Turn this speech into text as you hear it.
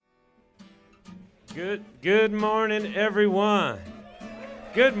Good morning, everyone.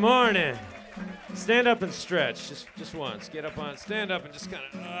 Good morning. Stand up and stretch, just once. Get up on, stand up and just kind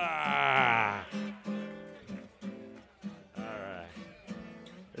of, All right.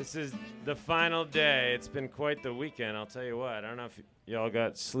 This is the final day. It's been quite the weekend, I'll tell you what. I don't know if y'all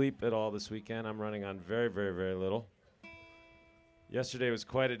got sleep at all this weekend. I'm running on very, very, very little. Yesterday was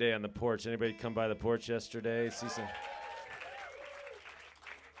quite a day on the porch. Anybody come by the porch yesterday? See some...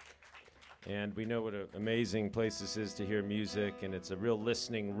 And we know what an amazing place this is to hear music, and it's a real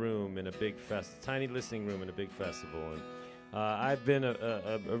listening room in a big tiny listening room in a big festival. And I've been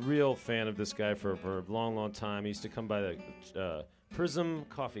a real fan of this guy for a long, long time. He used to come by the Prism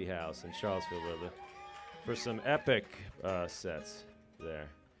Coffee House in Charlottesville, for some epic sets there.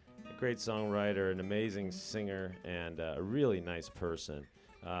 A great songwriter, an amazing singer, and a really nice person.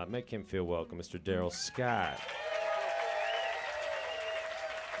 Make him feel welcome, Mr. Darrell Scott.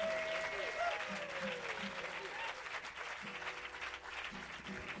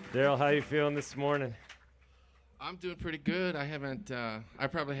 Darrell, how you feeling this morning? I'm doing pretty good. I haven't. I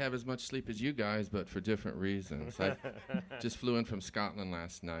probably have as much sleep as you guys, but for different reasons. I just flew in from Scotland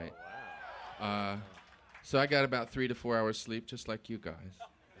last night. Oh, wow. So I got about 3 to 4 hours sleep, just like you guys.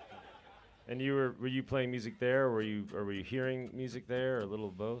 And were you playing music there, or were you hearing music there, or a little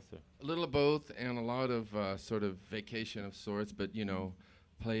of both? Or? A little of both, and a lot of sort of vacation of sorts. But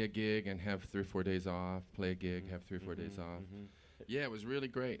play a gig and have 3 or 4 days off. Play a gig, have 3 or 4 days off. Mm-hmm. Yeah, it was really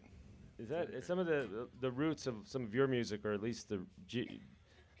great. Is that some of the roots of some of your music, or at least the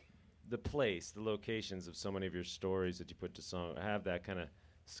place, the locations of so many of your stories that you put to song have that kind of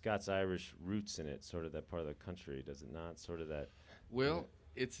Scots-Irish roots in it, sort of that part of the country, does it not? Sort of that. Well,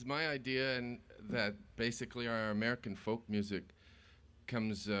 it's my idea, and that basically our American folk music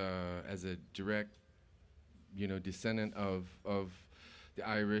comes as a direct, descendant of the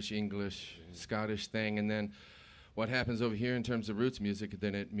Irish, English, Scottish thing, and then what happens over here in terms of roots music,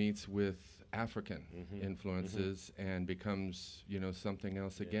 then it meets with African influences and becomes, something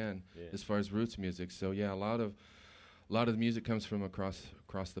else again as far as roots music. So yeah, a lot of the music comes from across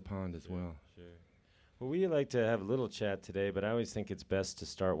the pond as well. Sure. Well, we like to have a little chat today, but I always think it's best to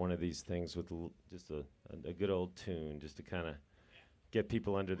start one of these things with just a good old tune, just to kind of get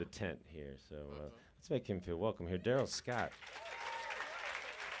people under the tent here. So let's make him feel welcome here. Darrell Scott.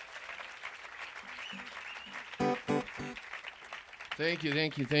 Thank you.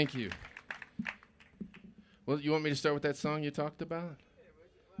 Well, you want me to start with that song you talked about?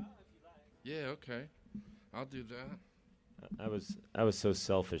 Yeah, okay. I'll do that. I was so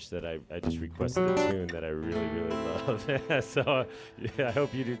selfish that I just requested a tune that I really, really love. So yeah, I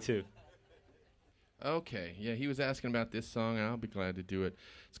hope you do too. Okay, yeah, he was asking about this song, and I'll be glad to do it.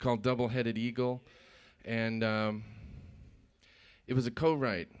 It's called Double-Headed Eagle, and it was a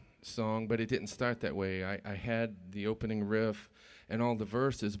co-write song, but it didn't start that way. I had the opening riff and all the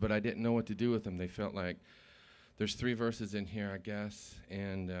verses, but I didn't know what to do with them. They felt like there's 3 verses in here, I guess,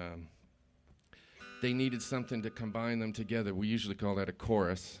 and they needed something to combine them together. We usually call that a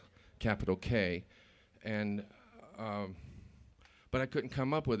chorus, capital K, and but I couldn't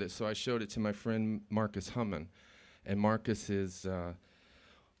come up with it, so I showed it to my friend Marcus Humman, and Marcus is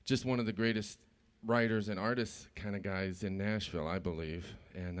just one of the greatest writers and artists kind of guys in Nashville, I believe,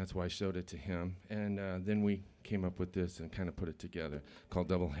 and that's why I showed it to him. And then we came up with this and kind of put it together, called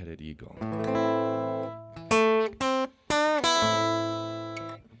Double-Headed Eagle.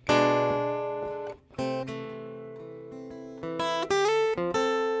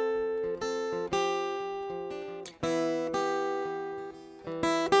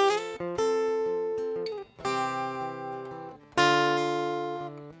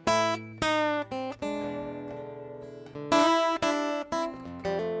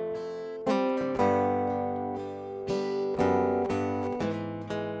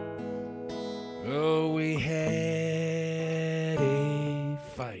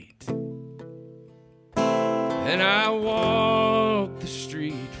 And I walked the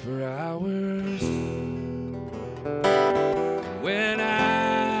street for hours. When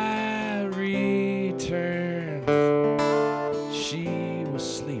I returned, she was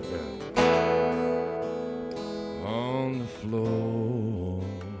sleeping on the floor.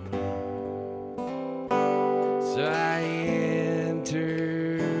 So I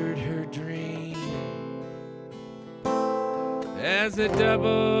entered her dream as a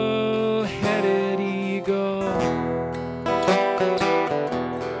double-headed eagle.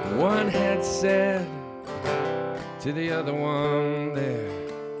 One had said to the other one there,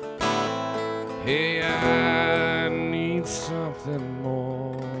 hey, I need something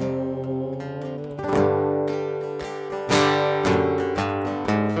more.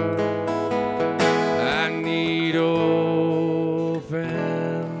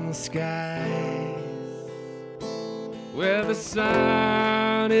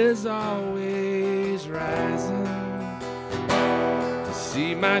 sun is always rising, to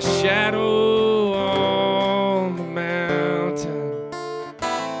see my shadow on the mountain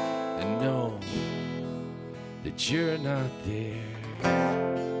and know that you're not there.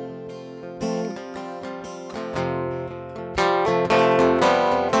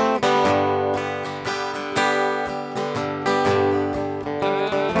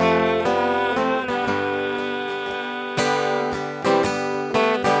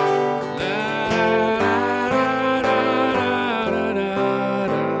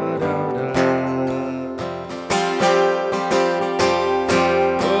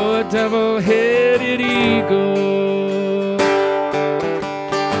 Double-headed eagle,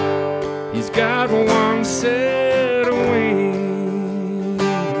 he's got one set of wings,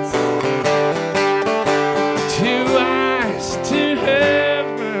 two eyes to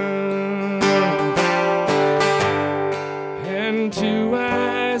heaven, and two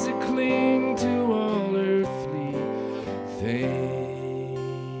eyes that cling to all earthly things.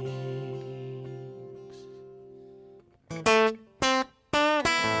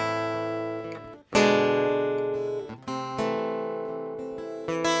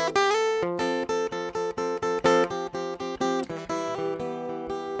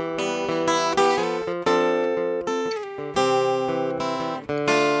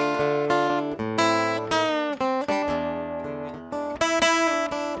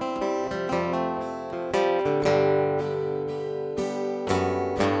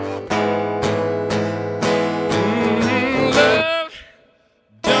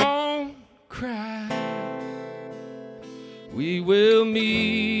 We will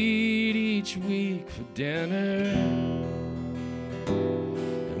meet each week for dinner,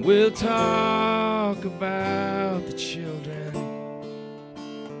 and we'll talk about the children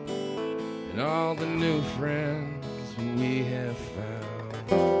and all the new friends we have found.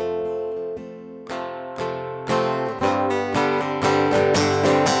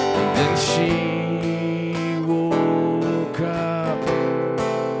 And then she woke up,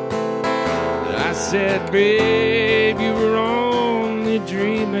 and I said, babe, you were only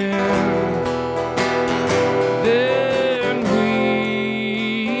dreaming. Then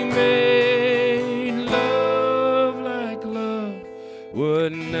we made love like love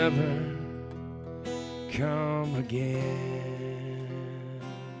would never come again.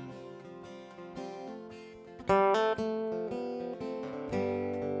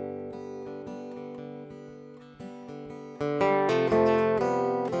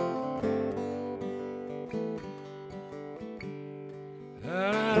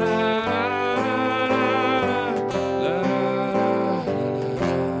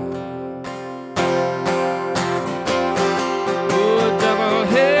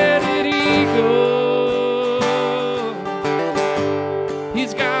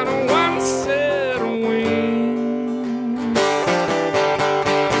 He's got one set of wings,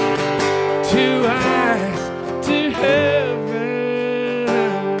 two eyes to heaven,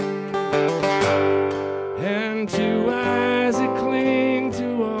 and two eyes that cling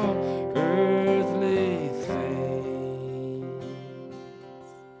to all earthly things.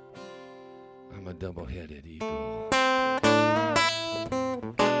 I'm a double-headed eagle.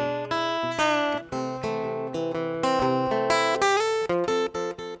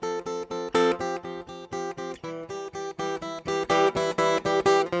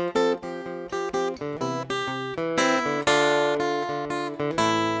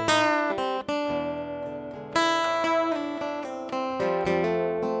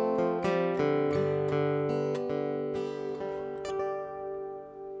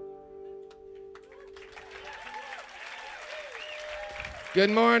 Good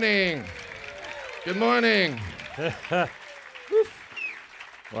morning. Good morning.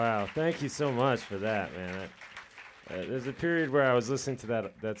 Wow, thank you so much for that, man. There's a period where I was listening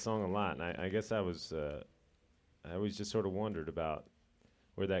to that song a lot, and I guess I always just sort of wondered about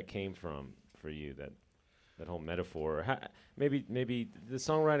where that came from for you, that whole metaphor. Or maybe the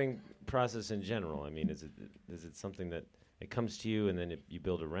songwriting process in general. I mean, is it something that it comes to you and then you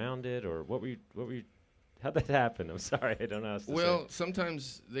build around it, or what were you? How'd that happen? I'm sorry, I don't know how else to say. Well,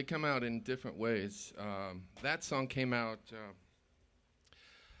 sometimes they come out in different ways. That song came out,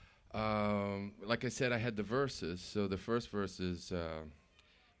 like I said, I had the verses. So the first verse is,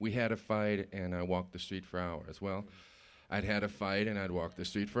 we had a fight and I walked the street for hours. Well, I'd had a fight and I'd walked the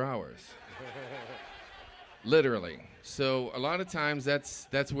street for hours. Literally. So a lot of times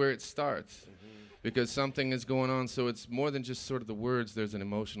that's where it starts, because something is going on. So it's more than just sort of the words. There's an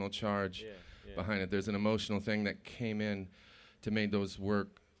emotional charge behind it. There's an emotional thing that came in to make those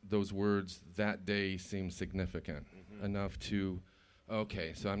words that day seem significant. enough to,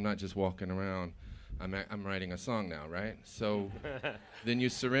 okay, so I'm not just walking around. I'm writing a song now, right? So then you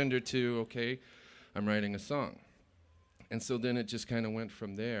surrender to, okay, I'm writing a song. And so then it just kind of went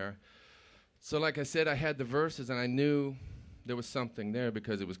from there. So like I said, I had the verses, and I knew there was something there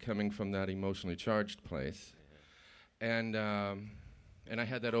because it was coming from that emotionally charged place. And I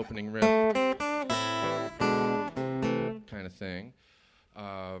had that opening riff kind of thing.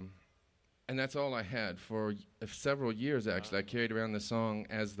 And that's all I had for several years, actually. I carried around the song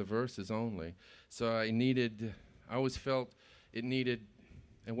as the verses only. So I always felt it needed,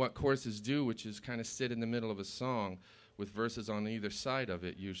 and what choruses do, which is kind of sit in the middle of a song with verses on either side of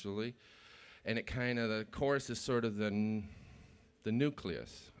it, usually. And the chorus is sort of the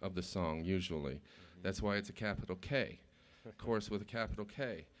nucleus of the song, usually. Mm-hmm. That's why it's a capital K, chorus with a capital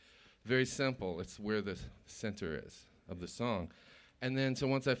K. Very simple. It's where the center is of the song. And then, so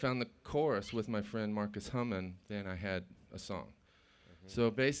once I found the chorus with my friend Marcus Humman, then I had a song. Mm-hmm.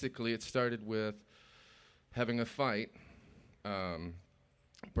 So basically, it started with having a fight,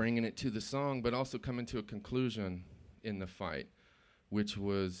 bringing it to the song, but also coming to a conclusion in the fight, which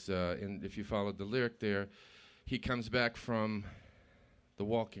was, if you followed the lyric there, he comes back from the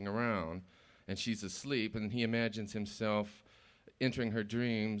walking around, and she's asleep, and he imagines himself entering her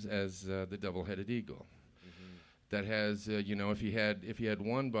dreams as the double-headed eagle. That has, if he had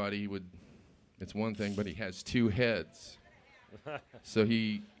one body, it's one thing, but he has two heads. So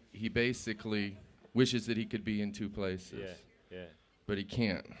he basically wishes that he could be in two places. Yeah. But he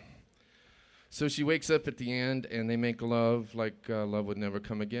can't. So she wakes up at the end, and they make love like love would never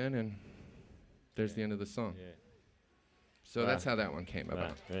come again, and there's the end of the song. Yeah. So that's how that one came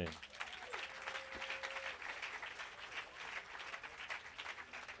about. Great.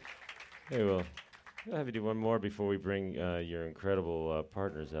 Hey, well, I'll have you do one more before we bring your incredible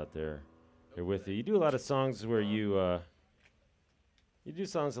partners out there here with you. You do a lot of songs where you do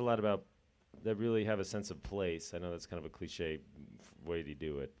songs a lot about that really have a sense of place. I know that's kind of a cliche way to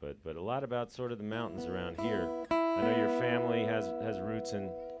do it, but a lot about sort of the mountains around here. I know your family has roots in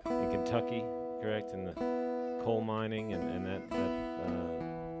Kentucky, correct? In the coal mining and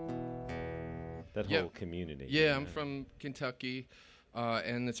that whole community. Yeah, I'm from Kentucky.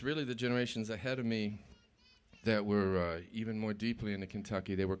 And it's really the generations ahead of me that were even more deeply into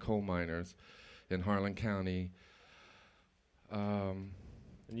Kentucky. They were coal miners in Harlan County.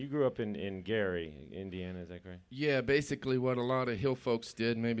 And you grew up in Gary, Indiana, is that correct? Yeah, basically what a lot of hill folks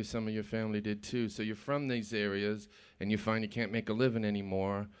did, maybe some of your family did too. So you're from these areas, and you find you can't make a living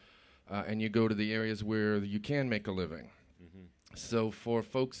anymore, and you go to the areas where you can make a living. Mm-hmm. So for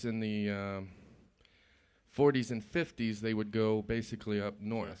folks in the 40s and 50s, they would go basically up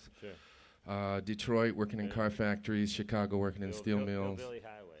north. Sure. Detroit, working in car factories, Chicago, working in steel mills. Hillbilly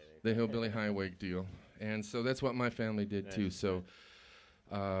Highway. The Hillbilly Highway deal. And so that's what my family did too. So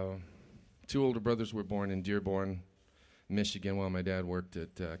two older brothers were born in Dearborn, Michigan, while my dad worked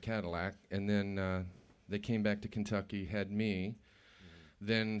at Cadillac. And then they came back to Kentucky, had me. Mm-hmm.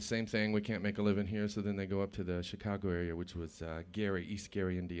 Then same thing, we can't make a living here, so then they go up to the Chicago area, which was East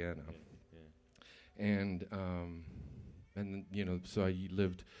Gary, Indiana. And so I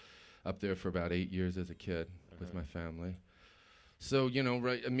lived up there for about 8 years as a kid with my family. So,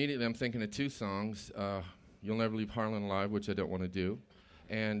 right immediately I'm thinking of two songs, You'll Never Leave Harlan Alive, which I don't want to do,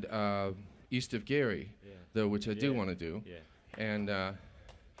 and East of Gary, though, which I do want to do. Yeah. And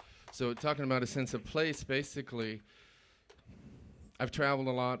so talking about a sense of place, basically, I've traveled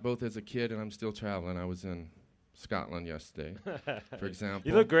a lot, both as a kid and I'm still traveling. I was in Scotland yesterday, for example.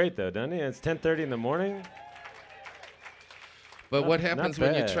 You look great, though, don't you? It's 10:30 in the morning. But what happens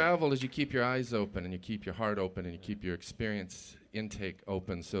when you travel is you keep your eyes open and you keep your heart open and you keep your experience intake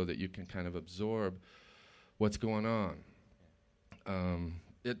open so that you can kind of absorb what's going on.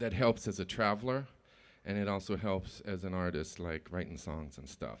 That helps as a traveler, and it also helps as an artist, like writing songs and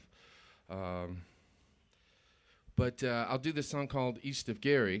stuff. But I'll do this song called East of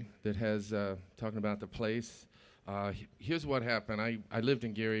Gary that has talking about the place. Here's what happened. I lived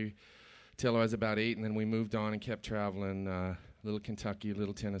in Gary till I was about 8, and then we moved on and kept traveling. Little Kentucky,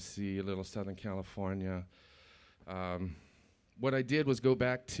 little Tennessee, a little Southern California. What I did was go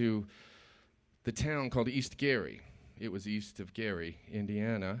back to the town called East Gary. It was east of Gary,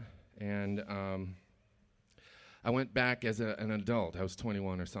 Indiana. And I went back as an adult. I was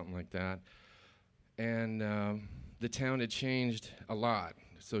 21 or something like that. And the town had changed a lot.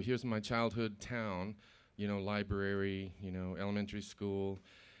 So here's my childhood town, library, elementary school.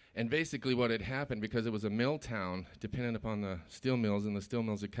 And basically what had happened, because it was a mill town, dependent upon the steel mills, and the steel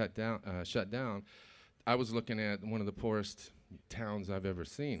mills had shut down, I was looking at one of the poorest towns I've ever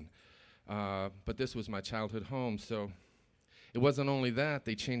seen. But this was my childhood home, so it wasn't only that,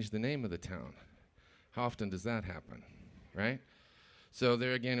 they changed the name of the town. How often does that happen, right? So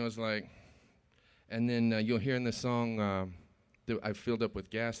there again, it was like, and then you'll hear in the song, I filled up with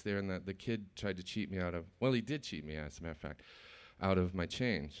gas there, and the kid tried to cheat me out of, well, he did cheat me, as a matter of fact, out of my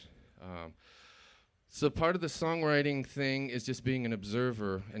change. So part of the songwriting thing is just being an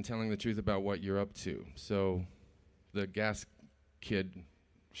observer and telling the truth about what you're up to. So the gas kid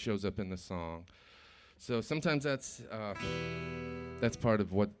shows up in the song. So sometimes that's part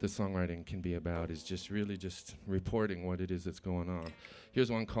of what the songwriting can be about, is just really just reporting what it is that's going on.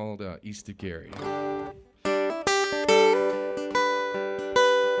 Here's one called East of Gary.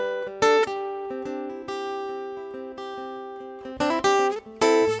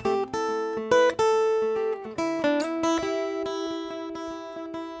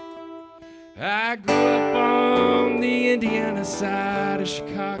 I grew up on the Indiana side of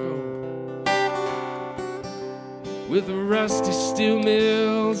Chicago, with the rusty steel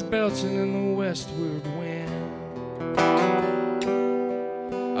mills belching in the westward wind.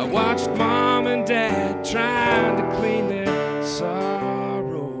 I watched Mom and Dad trying to clean their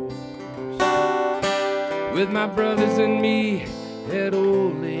sorrows, with my brothers and me at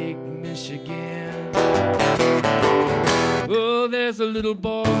Old Lake, Michigan. Oh, there's a little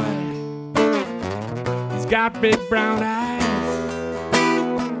boy, he's got big brown eyes,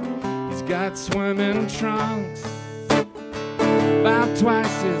 he's got swimming trunks about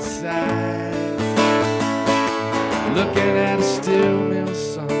twice his size, looking at a steel mill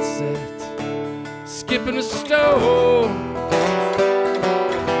sunset, skipping a stone.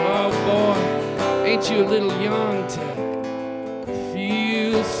 Oh boy, ain't you a little young to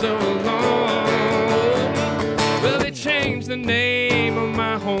feel so alone? Well, they changed the name of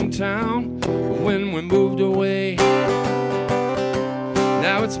my hometown when we moved away.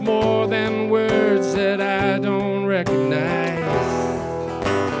 Now it's more than words that I don't recognize.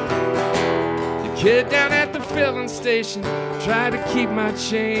 The kid down at the filling station tried to keep my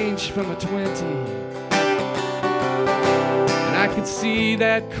change from a 20, and I could see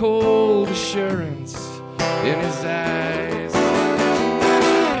that cold assurance in his eyes.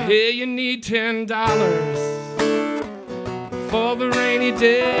 Hey, you need $10 for the rainy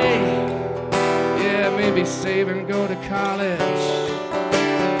day. Yeah, maybe save and go to college,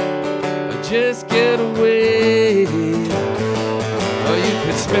 just get away. Or you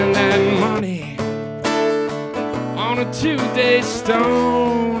could spend that money on a 2-day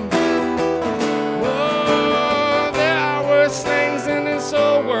stone. Oh, there are worse things in this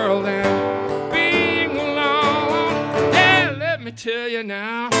old world than being alone. Yeah, let me tell you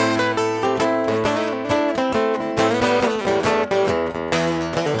now.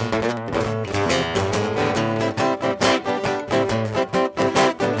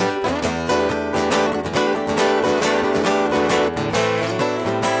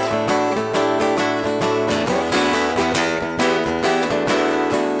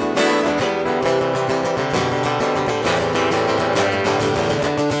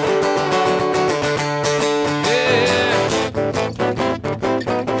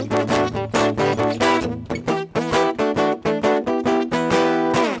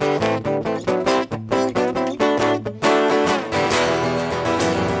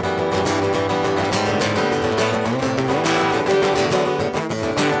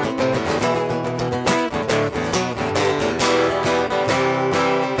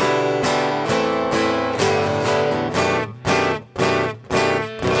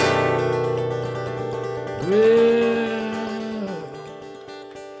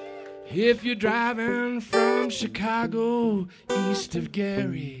 If you're driving from Chicago east of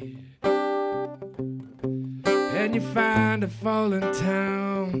Gary, and you find a fallen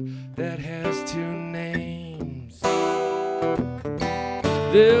town that has 2 names,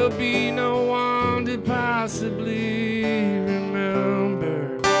 there'll be no one to possibly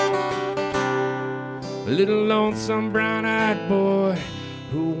remember a little lonesome brown-eyed boy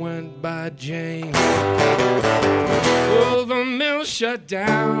who went by James. Oh, the mill shut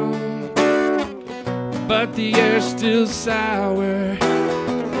down, but the air's still sour.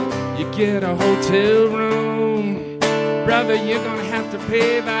 You get a hotel room, brother, you're gonna have to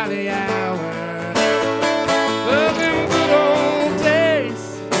pay by the hour. But them good old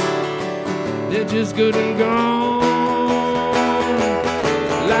days, they're just good and gone,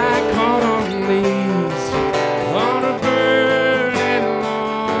 like autumn leaves on a burning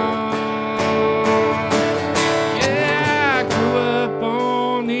lawn. Yeah, I grew up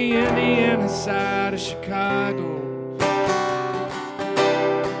on the Indiana side of Chicago,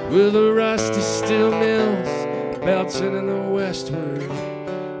 with the rusty steel mills belching in the westward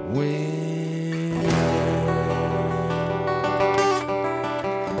When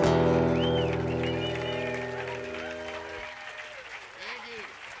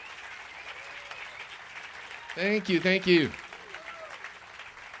Thank you.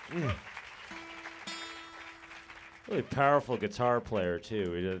 Really powerful guitar player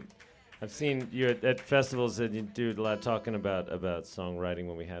too. I've seen you at festivals and you do a lot of talking about songwriting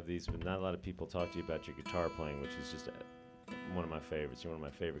when we have these, but not a lot of people talk to you about your guitar playing, which is just one of my favorites. You're one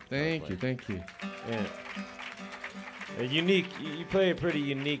of my favorite guitar players. Thank you. And unique. You play a pretty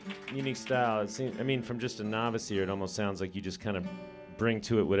unique style. It seems. I mean, from just a novice here, it almost sounds like you just kind of bring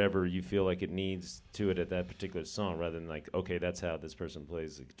to it whatever you feel like it needs to it at that particular song, rather than like, okay, that's how this person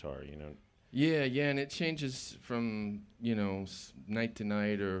plays the guitar. You know. Yeah, and it changes from night to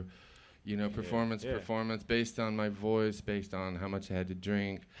night, or performance based on my voice, based on how much I had to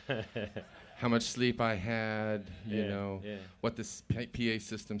drink, how much sleep I had, what the PA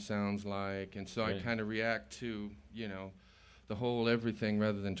system sounds like, and so I kind of react to the whole everything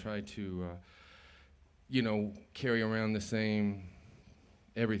rather than try to carry around the same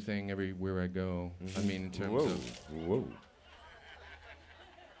everything everywhere I go. Mm-hmm. I mean, in terms of whoa.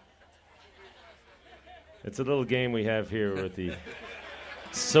 It's a little game we have here with the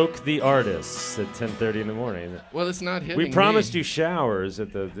Soak the Artists at 10:30 in the morning. Well, it's not hitting We promised you showers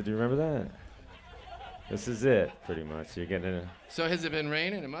at the. Did you remember that? This is it, pretty much. You're getting a. So has it been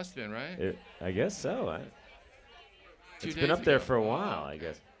raining? It must have been, right? I guess so. It's been up ago. There for a while, I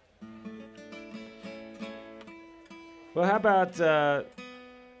guess. Well, how about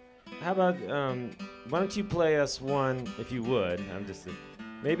why don't you play us one, if you would?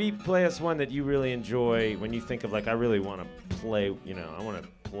 Maybe play us one that you really enjoy when you think of, like, I really want to play, I want to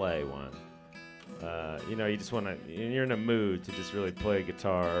play one. You just want to, you're in a mood to just really play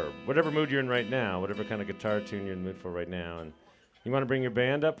guitar, or whatever mood you're in right now, whatever kind of guitar tune you're in the mood for right now. And you want to bring your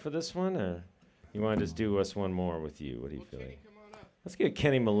band up for this one, or you want to just do us one more with you? What do you feel like? Let's get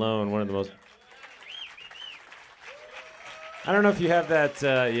Kenny Malone, one of the most... I don't know if you have that,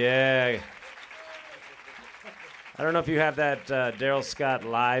 I don't know if you have that Darrell Scott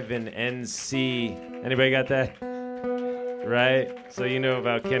live in NC. Anybody got that? Right? So you know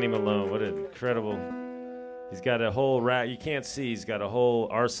about Kenny Malone. What an incredible... He's got a whole rack. You can't see. He's got a whole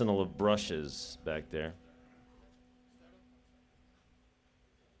arsenal of brushes back there.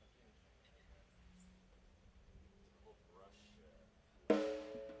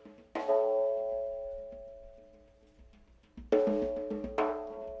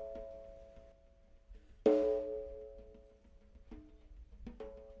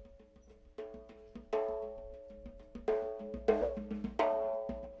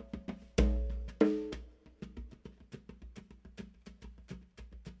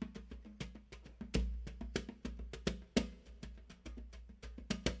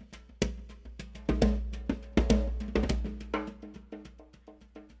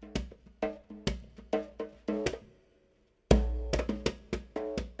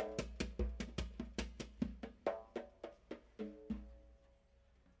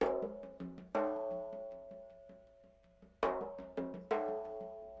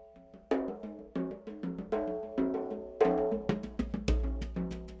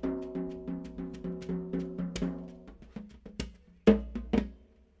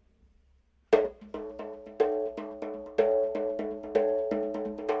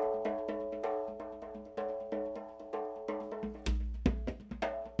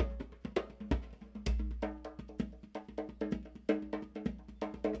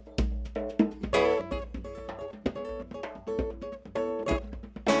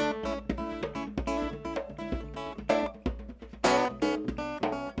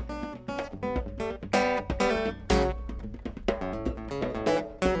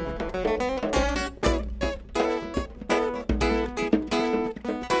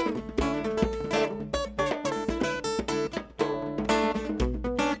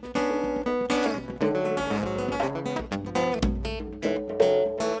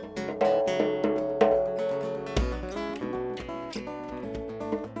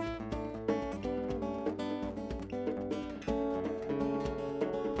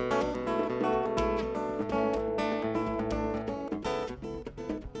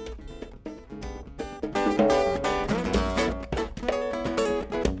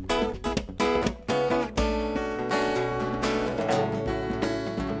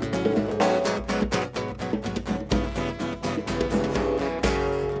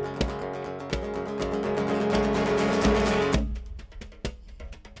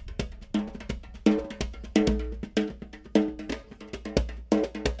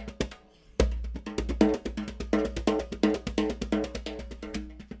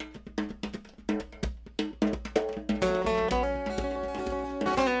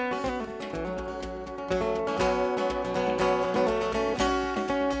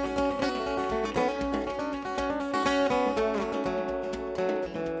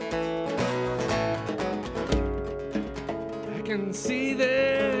 can see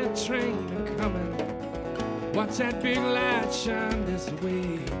the train coming. Watch that big light shine this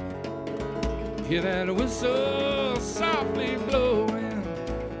way. Hear that whistle softly blowing.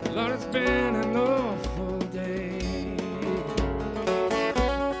 Lord, it's been an awful day.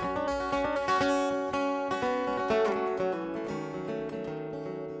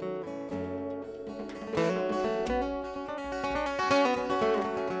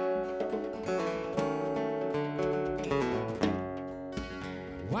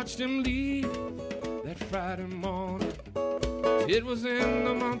 Watched him leave that Friday morning. It was in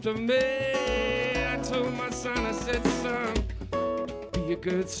the month of May. I told my son, I said, son, be a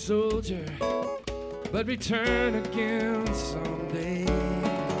good soldier, but return again someday.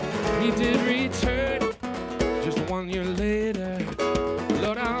 He did return just 1 year later.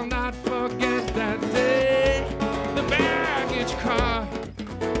 Lord, I'll not forget that day. The baggage car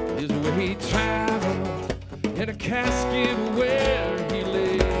is where he traveled, in a casket where he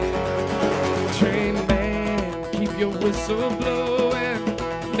lay. Train man, keep your whistle blowing,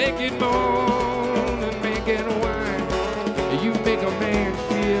 make it moan and make it whine. You make a man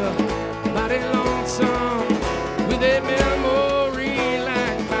feel mighty lonesome with a memory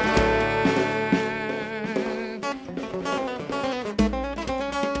like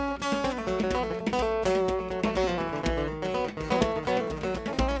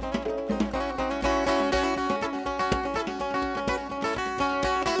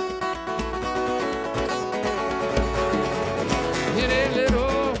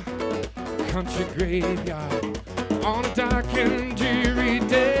country graveyard on a dark and dreary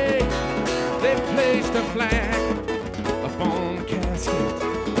day. They placed a flag upon the casket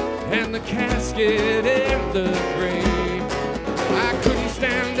and the casket in the grave. I couldn't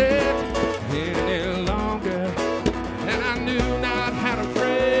stand it any longer, and I knew not how to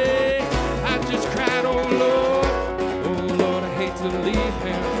pray. I just cried, oh Lord, I hate to leave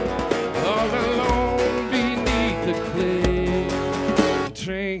him all alone beneath the clay.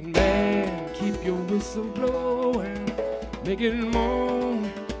 Train man, keep your whistle blowing, make it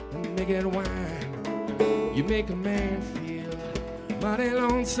moan and make it whine. You make a man feel mighty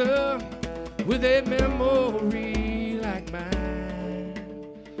lonesome with a memory like mine,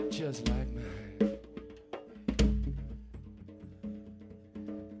 just like mine.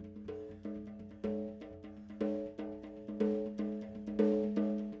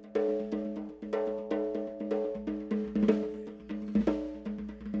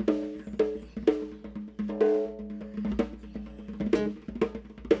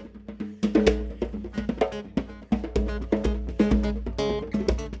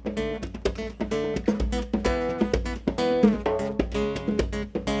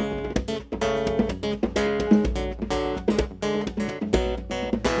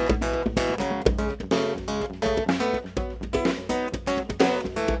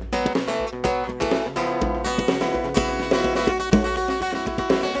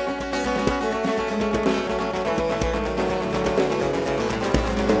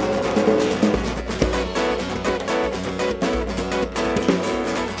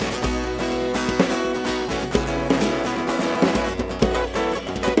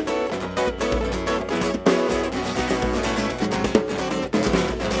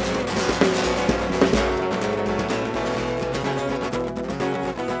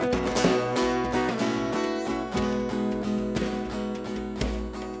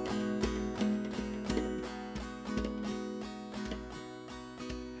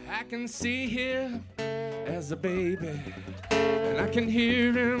 I can see him as a baby, and I can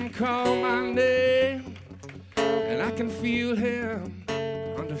hear him call my name, and I can feel him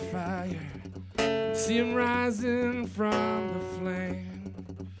under fire, see him rising from the flame.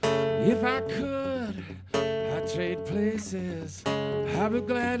 If I could, I'd trade places, I would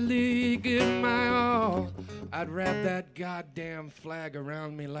gladly give my all. I'd wrap that goddamn flag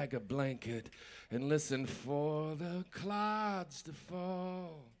around me like a blanket and listen for the clouds to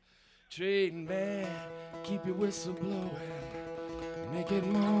fall. Trading man, keep your whistle blowing, make it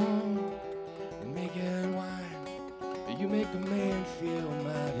moan, make it whine. You make a man feel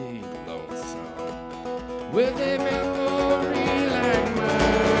mighty lonesome with a memory like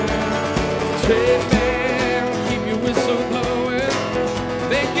mine. Trading man, keep your whistle blowing,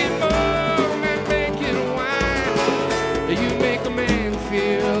 make it moan and make it whine. You make a man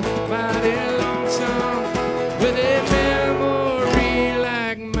feel mighty lonesome with a memory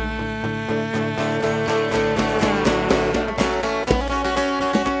like mine.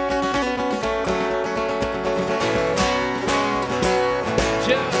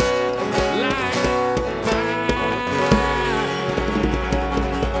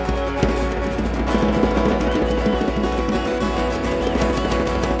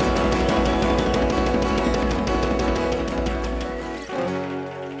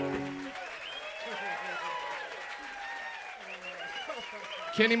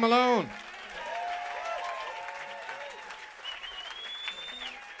 Kenny Malone.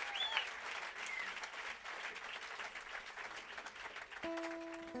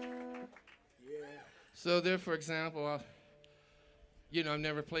 So there, for example, I've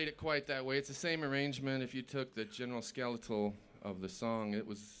never played it quite that way. It's the same arrangement. If you took the general skeletal of the song, it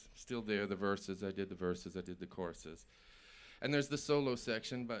was still there, the verses. I did the verses, I did the choruses. And there's the solo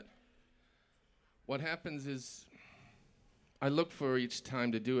section, but what happens is I look for each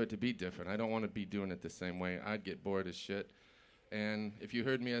time to do it to be different. I don't want to be doing it the same way. I'd get bored as shit. And if you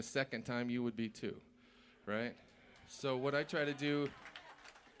heard me a second time, you would be too, right? So what I try to do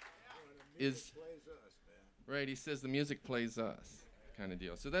is... Right, he says the music plays us, kind of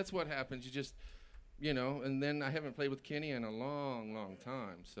deal. So that's what happens. You just, and then I haven't played with Kenny in a long, long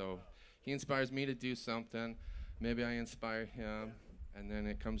time. So he inspires me to do something. Maybe I inspire him. And then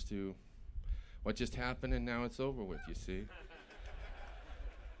it comes to what just happened, and now it's over with, you see.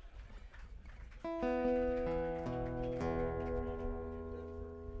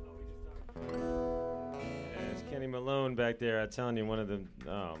 There's Kenny Malone back there. I'm telling you, one of the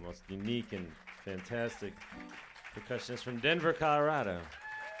most unique and fantastic percussionists from Denver, Colorado.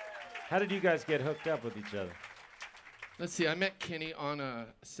 How did you guys get hooked up with each other? Let's see, I met Kenny on a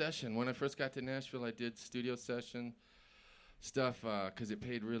session. When I first got to Nashville, I did studio session stuff because it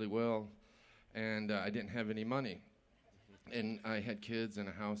paid really well, and I didn't have any money. And I had kids and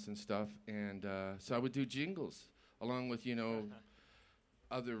a house and stuff, and so I would do jingles along with,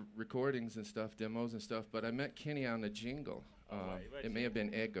 other recordings and stuff, demos and stuff, but I met Kenny on a jingle. It may have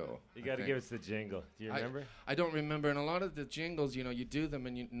been Ego. You got to give us the jingle. Do you remember? I don't remember. And a lot of the jingles, you do them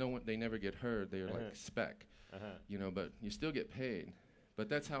and they never get heard. They're like spec, but you still get paid. But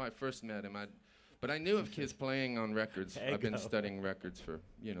that's how I first met him. But I knew of kids playing on records. I've been studying records for,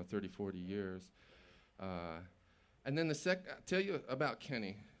 30, 40 years. And then I'll tell you about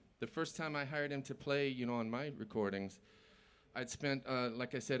Kenny. The first time I hired him to play, on my recordings, I'd spent,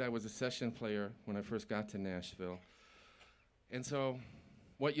 like I said, I was a session player when I first got to Nashville. And so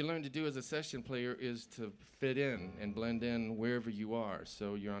what you learn to do as a session player is to fit in and blend in wherever you are.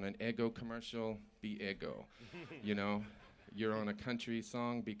 So you're on an Ego commercial, be Ego. You're on a country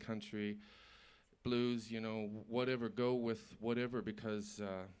song, be country. Blues, whatever, go with whatever, because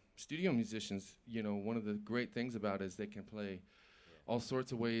studio musicians, one of the great things about it is they can play all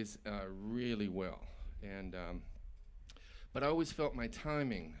sorts of ways really well. And but I always felt my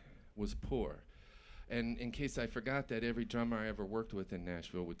timing was poor. And in case I forgot that, every drummer I ever worked with in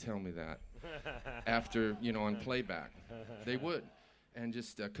Nashville would tell me that after, on playback. They would. And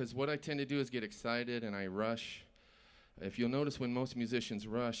just, because what I tend to do is get excited and I rush. If you'll notice, when most musicians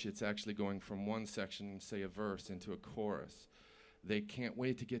rush, it's actually going from one section, say a verse, into a chorus. They can't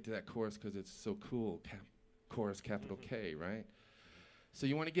wait to get to that chorus because it's so cool, chorus, capital K, right? So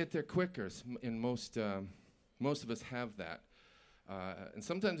you want to get there quicker, and most of us have that. And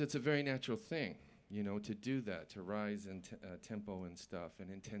sometimes it's a very natural thing. To do that, to rise in tempo and stuff,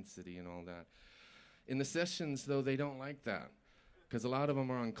 and intensity and all that. In the sessions, though, they don't like that, because a lot of them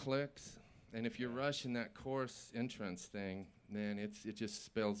are on clicks, and if you rush in that chorus entrance thing, then it just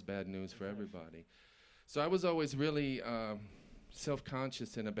spells bad news for everybody. So I was always really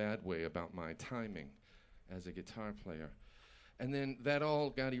self-conscious in a bad way about my timing as a guitar player. And then that all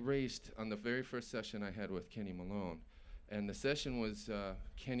got erased on the very first session I had with Kenny Malone. And the session was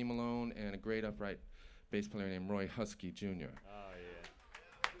Kenny Malone and a great upright bass player named Roy Husky Jr. Oh,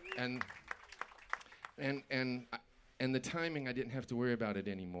 yeah. And the timing, I didn't have to worry about it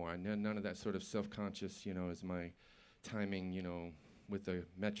anymore. None of that sort of self-conscious, is my timing, with the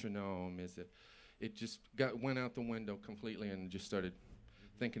metronome. It just went out the window completely and just started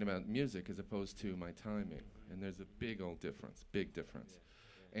thinking about music as opposed to my timing. And there's a big old difference, big difference.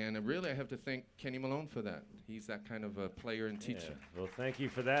 And really, I have to thank Kenny Malone for that. He's that kind of a player and teacher. Yeah. Well, thank you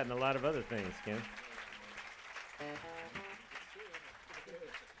for that and a lot of other things, Ken.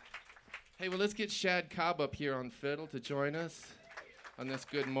 Hey, well, let's get Shad Cobb up here on fiddle to join us on this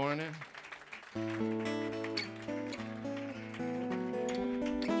good morning.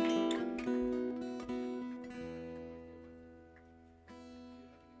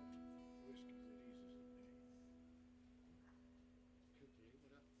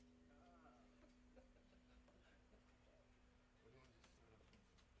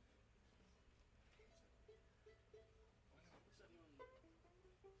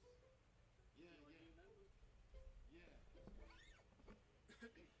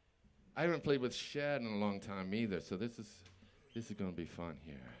 I haven't played with Shad in a long time either, so this is going to be fun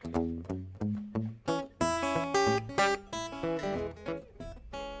here.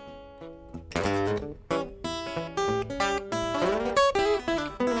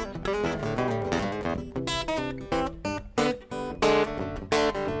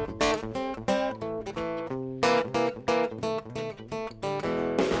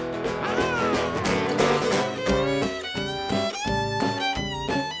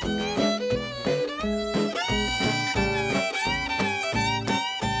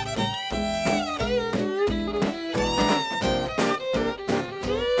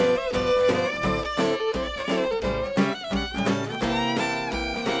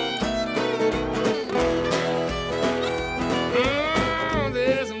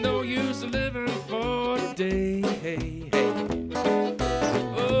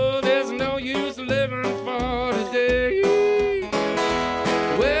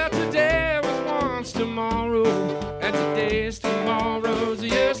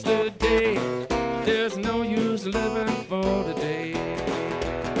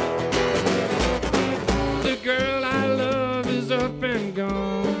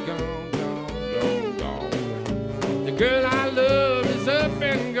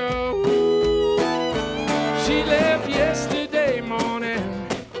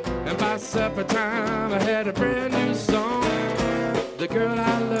 supper time, I had a brand new song. The girl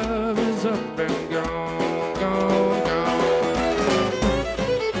I love is up and gone, gone, gone.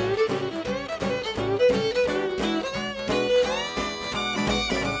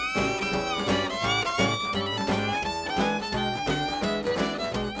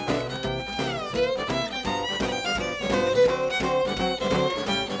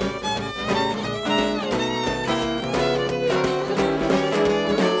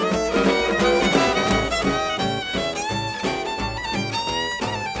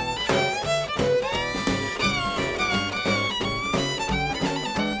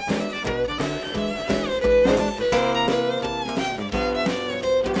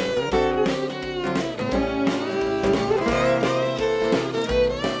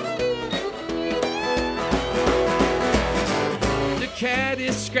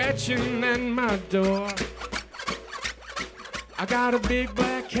 Scratching at my door. I got a big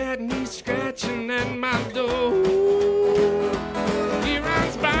black cat and he's scratching at my door. He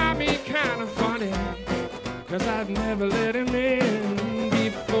runs by me kind of funny, 'cause I've never let him in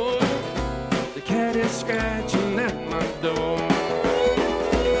before. The cat is scratching at my door.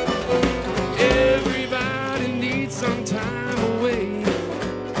 Everybody needs some time away.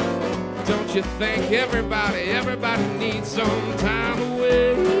 Don't you think everybody needs some time away?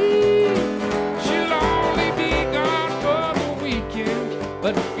 She'll only be gone for the weekend,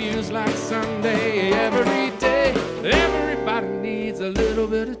 but it feels like Sunday every day. Everybody needs a little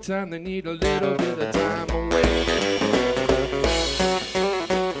bit of time. They need a little bit of time away.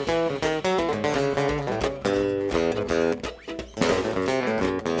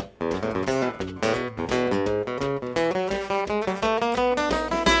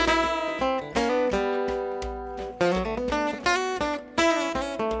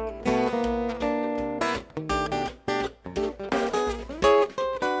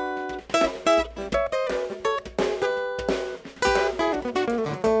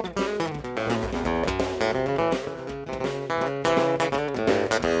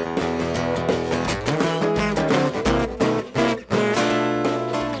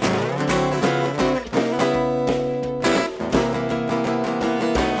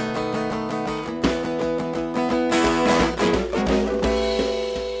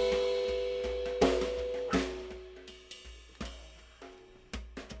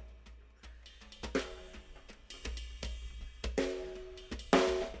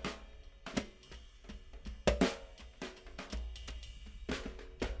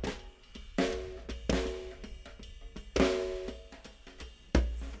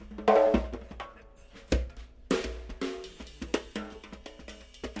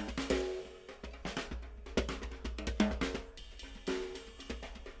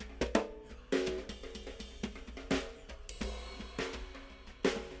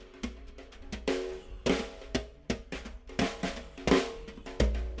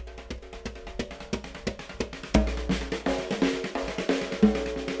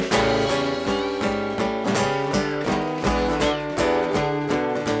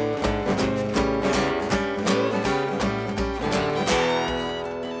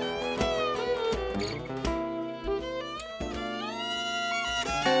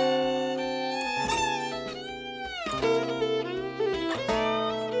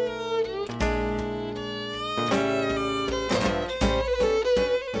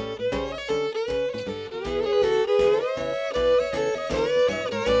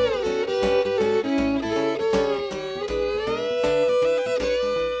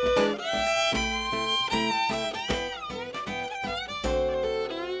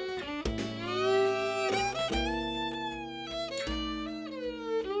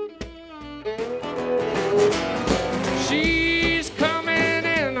 She's coming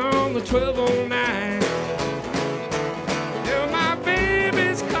in on the 1209. Yeah, my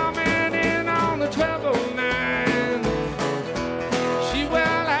baby's coming in on the 1209. She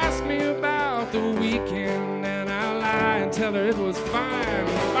well asked me about the weekend, and I'll lie and tell her it was fine,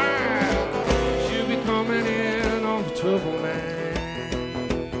 fine. She'll be coming in on the 1209.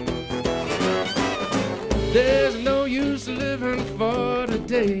 There's no use living for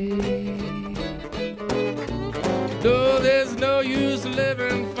today. No, there's no use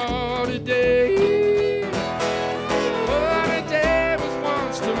living for today. Oh, today was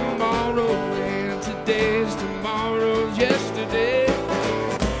once tomorrow, and today's tomorrow's yesterday.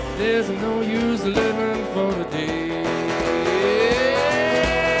 There's no use living for today.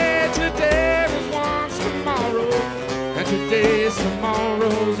 Today was once tomorrow, and today's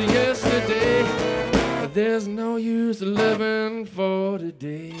tomorrow's yesterday. There's no use living for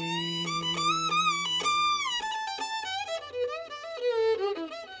today.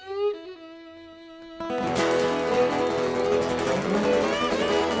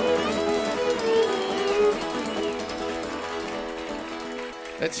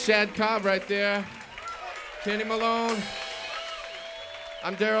 That's Shad Cobb right there. Kenny Malone.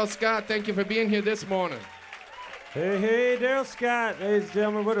 I'm Darrell Scott. Thank you for being here this morning. Hey, Darrell Scott. Ladies and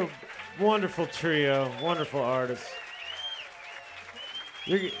gentlemen, what a wonderful trio. Wonderful artists.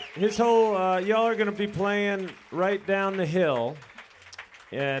 His whole, y'all are going to be playing right down the hill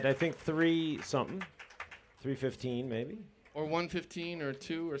at, I think, 3:15 maybe? Or 1:15 or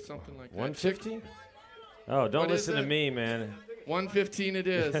 2 or something like that. 1:15? Oh, don't listen to me, man. 1:15 it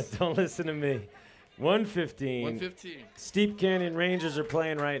is. Don't listen to me. 1:15. 1:15. Steep Canyon Rangers are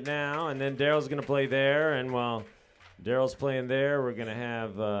playing right now, and then Darrell's going to play there, and while Darrell's playing there, we're going to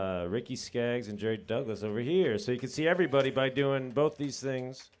have Ricky Skaggs and Jerry Douglas over here. So you can see everybody by doing both these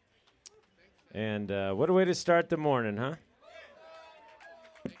things. And what a way to start the morning, huh?